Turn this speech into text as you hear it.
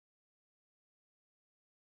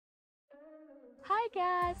Hi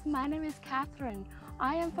guys, my name is Catherine.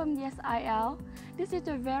 I am from Yes IELTS. This is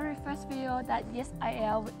the very first video that Yes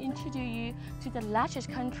IELTS will introduce you to the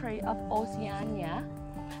largest country of Oceania.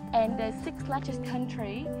 And the sixth largest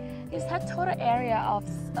country is a total area of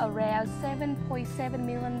around 7.7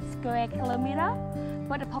 million square kilometers,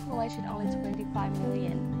 but the population only 25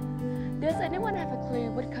 million. Does anyone have a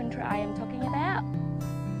clue what country I am talking about?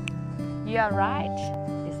 You are right,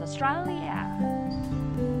 it's Australia.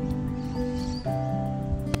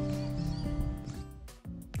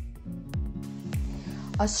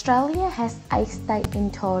 Australia has 8 states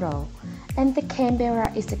in total, and the Canberra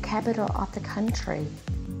is the capital of the country.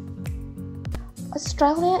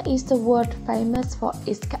 Australia is the world famous for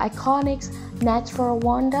its iconic natural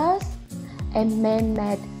wonders and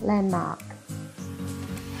man-made landmarks.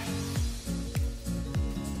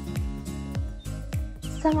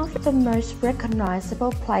 Some of the most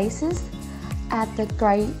recognizable places are the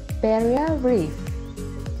Great Barrier Reef,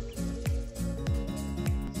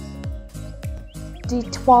 the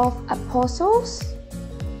 12 Apostles,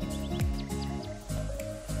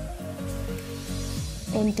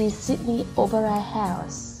 and the Sydney Opera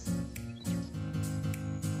House.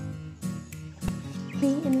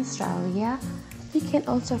 Here in Australia, you can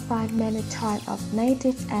also find many types of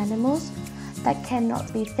native animals that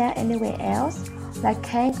cannot be found anywhere else, like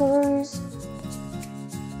kangaroos,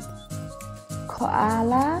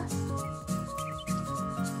 koalas,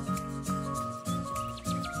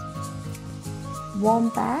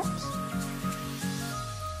 wombat,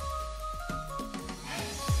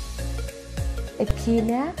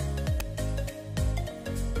 echidna,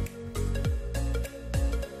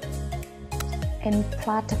 and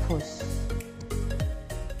platypus.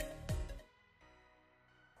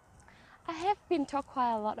 I have been talking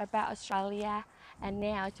quite a lot about Australia, and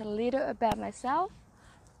now it's a little about myself.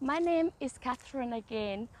 My name is Catherine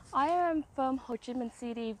again. I am from Ho Chi Minh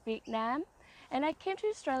City, Vietnam, and I came to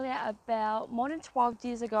Australia about more than 12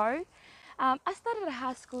 years ago. I started a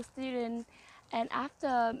high school student, and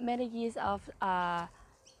after many years of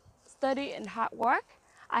study and hard work,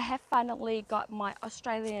 I have finally got my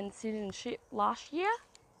Australian citizenship last year.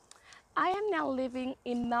 I am now living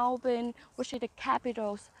in Melbourne, which is the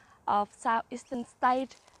capital of southeastern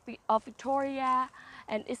state of Victoria,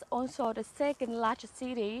 and is also the second largest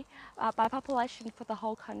city by population for the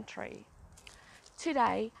whole country.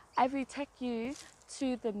 Today, I will take you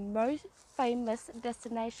to the most famous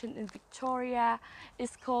destination in Victoria.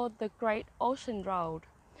 It's called the Great Ocean Road.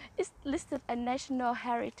 It's listed as National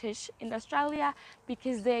Heritage in Australia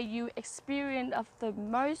because there you experience of the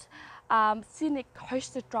most scenic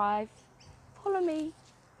coastal drive. Follow me.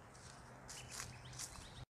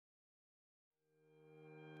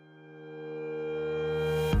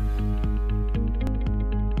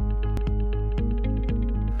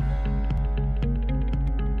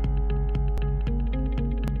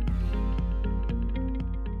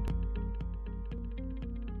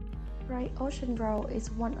 Great Ocean Road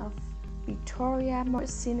is one of Victoria's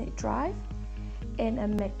most scenic drive and a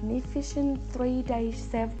magnificent 3-day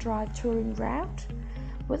self-drive touring route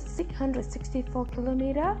with 664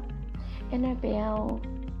 kilometers and about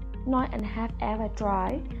 9.5-hour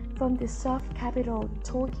drive from the South capital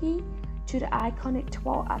Torquay to the iconic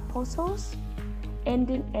 12 Apostles,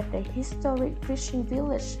 ending at the historic fishing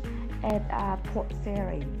village at Port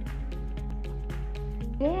Fairy.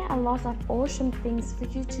 There are lots of awesome things for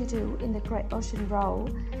you to do in the Great Ocean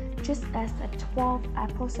Road, just as the 12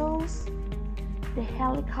 Apostles, the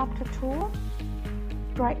helicopter tour,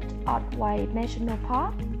 Great Otway National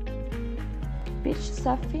Park, beach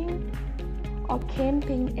surfing or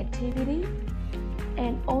camping activity,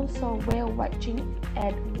 and also whale watching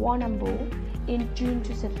at Warrnambool in June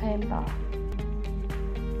to September.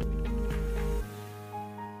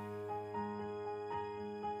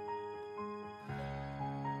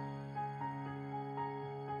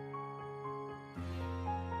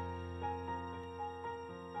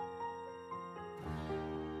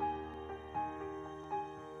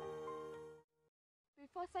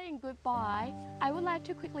 Before saying goodbye, I would like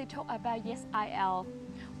to quickly talk about Yes IELTS.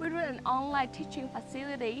 We run an online teaching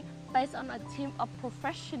facility based on a team of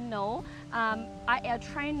professional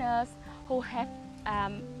IELTS trainers who have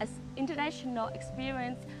international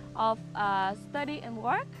experience of study and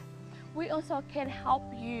work. We also can help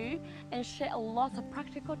you and share a lot of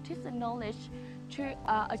practical tips and knowledge to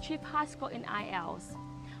achieve high score in IELTS.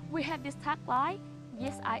 We have this tagline,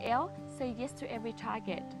 Yes IELTS, say yes to every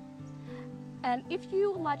target. And if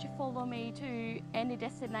you would like to follow me to any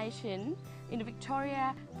destination in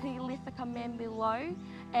Victoria, please leave a comment below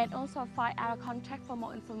and also find our contact for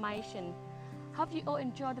more information. Hope you all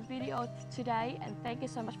enjoyed the video today and thank you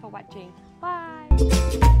so much for watching. Bye!